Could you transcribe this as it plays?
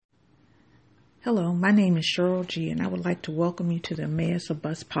Hello, my name is Cheryl G, and I would like to welcome you to the Emmaus of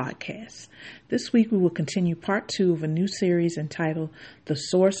Bus podcast. This week we will continue part 2 of a new series entitled The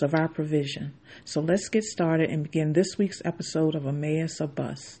Source of Our Provision. So let's get started and begin this week's episode of Emmaus of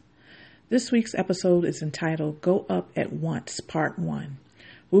Bus. This week's episode is entitled Go Up at Once, Part 1.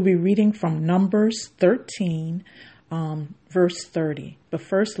 We'll be reading from Numbers 13, verse 30. But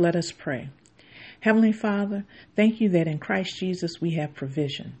first, let us pray. Heavenly Father, thank you that in Christ Jesus we have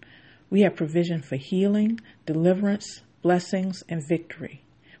provision. We have provision for healing, deliverance, blessings, and victory.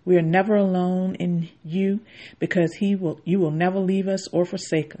 We are never alone in you because you will never leave us or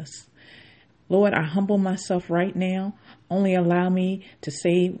forsake us. Lord, I humble myself right now. Only allow me to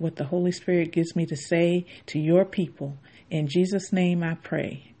say what the Holy Spirit gives me to say to your people. In Jesus' name I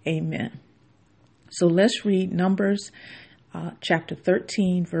pray. Amen. So let's read Numbers chapter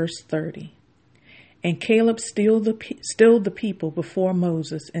 13, verse 30. And Caleb stilled the people before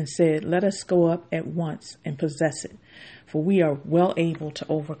Moses and said, "Let us go up at once and possess it, for we are well able to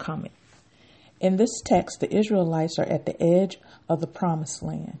overcome it." In this text, the Israelites are at the edge of the promised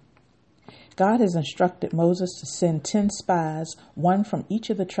land. God has instructed Moses to send 10 spies, one from each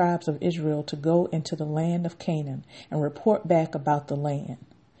of the tribes of Israel, to go into the land of Canaan and report back about the land.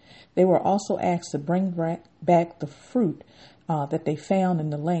 They were also asked to bring back the fruit that they found in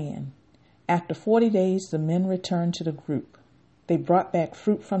the land. After 40 days, the men returned to the group. They brought back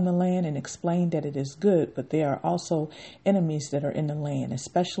fruit from the land and explained that it is good, but there are also enemies that are in the land,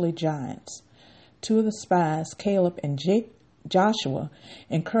 especially giants. 2 of the spies, Caleb and Joshua,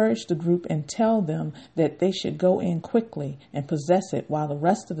 encouraged the group and tell them that they should go in quickly and possess it, while the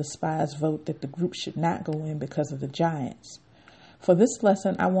rest of the spies vote that the group should not go in because of the giants. For this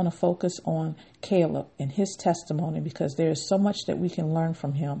lesson, I want to focus on Caleb and his testimony because there is so much that we can learn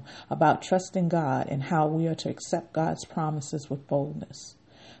from him about trusting God and how we are to accept God's promises with boldness.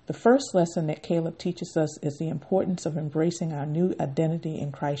 The first lesson that Caleb teaches us is the importance of embracing our new identity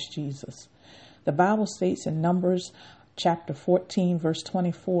in Christ Jesus. The Bible states in Numbers chapter 14, verse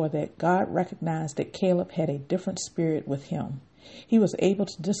 24, that God recognized that Caleb had a different spirit with him. He was able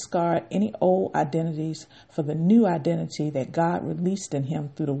to discard any old identities for the new identity that God released in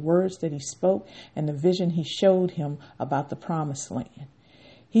him through the words that he spoke and the vision he showed him about the promised land.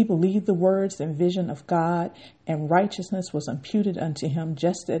 He believed the words and vision of God, and righteousness was imputed unto him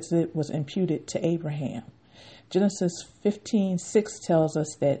just as it was imputed to Abraham. Genesis 15:6 tells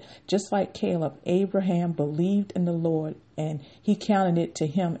us that just like Caleb, Abraham believed in the Lord and he counted it to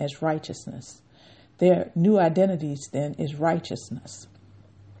him as righteousness. Their new identities, then, is righteousness.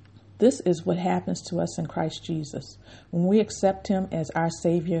 This is what happens to us in Christ Jesus. When we accept him as our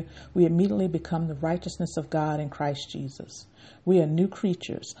Savior, we immediately become the righteousness of God in Christ Jesus. We are new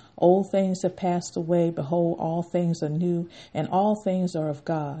creatures. Old things have passed away. Behold, all things are new, and all things are of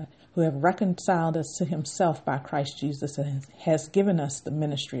God, who have reconciled us to himself by Christ Jesus and has given us the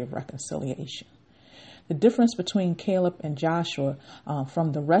ministry of reconciliation. The difference between Caleb and Joshua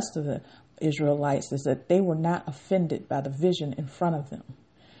from the rest of the Israelites is that they were not offended by the vision in front of them.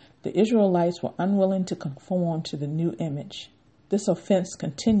 The Israelites were unwilling to conform to the new image. This offense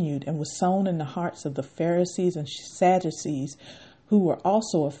continued and was sown in the hearts of the Pharisees and Sadducees, who were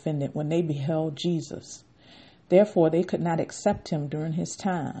also offended when they beheld Jesus. Therefore, they could not accept him during his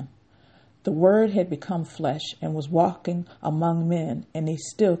time. The Word had become flesh and was walking among men, and they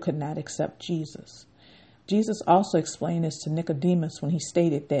still could not accept Jesus. Jesus also explained this to Nicodemus when he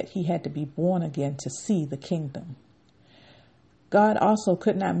stated that he had to be born again to see the kingdom. God also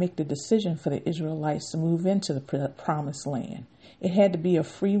could not make the decision for the Israelites to move into the promised land. It had to be a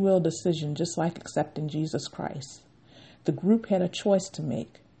free will decision, just like accepting Jesus Christ. The group had a choice to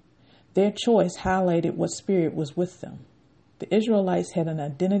make. Their choice highlighted what spirit was with them. The Israelites had an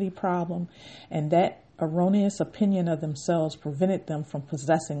identity problem, and that erroneous opinion of themselves prevented them from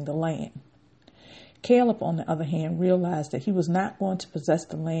possessing the land. Caleb, on the other hand, realized that he was not going to possess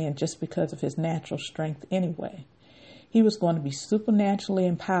the land just because of his natural strength anyway. He was going to be supernaturally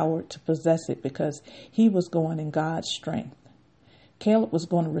empowered to possess it because he was going in God's strength. Caleb was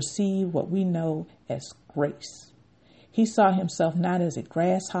going to receive what we know as grace. He saw himself not as a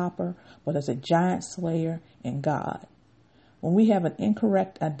grasshopper, but as a giant slayer in God. When we have an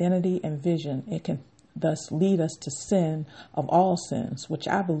incorrect identity and vision, it can thus lead us to sin of all sins, which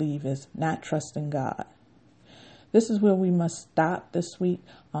I believe is not trusting God. This is where we must stop this week.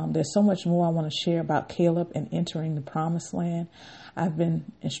 There's so much more I want to share about Caleb and entering the promised land. I've been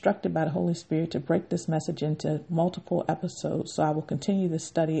instructed by the Holy Spirit to break this message into multiple episodes, so I will continue the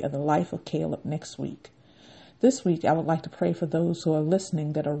study of the life of Caleb next week. This week, I would like to pray for those who are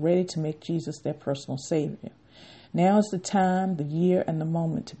listening that are ready to make Jesus their personal Savior. Now is the time, the year, and the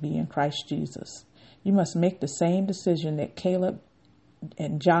moment to be in Christ Jesus. You must make the same decision that Caleb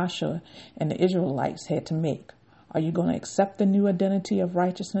and Joshua and the Israelites had to make. Are you going to accept the new identity of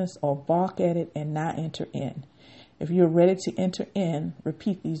righteousness or balk at it and not enter in? If you are ready to enter in,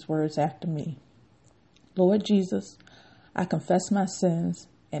 repeat these words after me. Lord Jesus, I confess my sins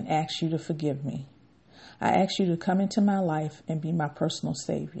and ask you to forgive me. I ask you to come into my life and be my personal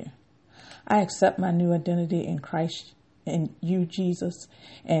Savior. I accept my new identity in Christ, in you, Jesus,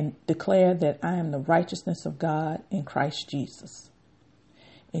 and declare that I am the righteousness of God in Christ Jesus.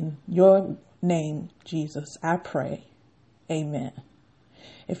 In your name, Jesus, I pray. Amen.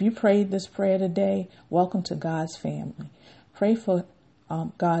 If you prayed this prayer today, welcome to God's family. Pray for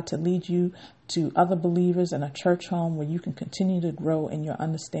God to lead you to other believers in a church home where you can continue to grow in your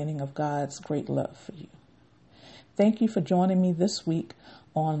understanding of God's great love for you. Thank you for joining me this week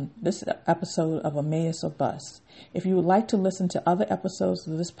on this episode of Emmaus or Bust. If you would like to listen to other episodes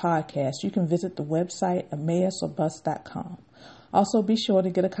of this podcast, you can visit the website emmausorbust.com. Also, be sure to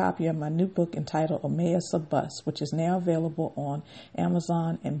get a copy of my new book entitled Emmaus or Bust, which is now available on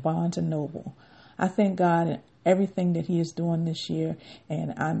Amazon and Barnes & Noble. I thank God and everything that He is doing this year,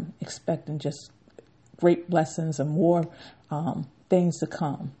 and I'm expecting just great blessings and more things to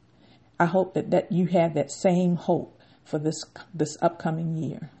come. I hope that you have that same hope for this upcoming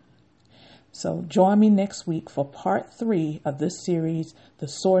year. So join me next week for part 3 of this series, The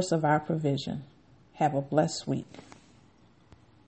Source of Our Provision. Have a blessed week.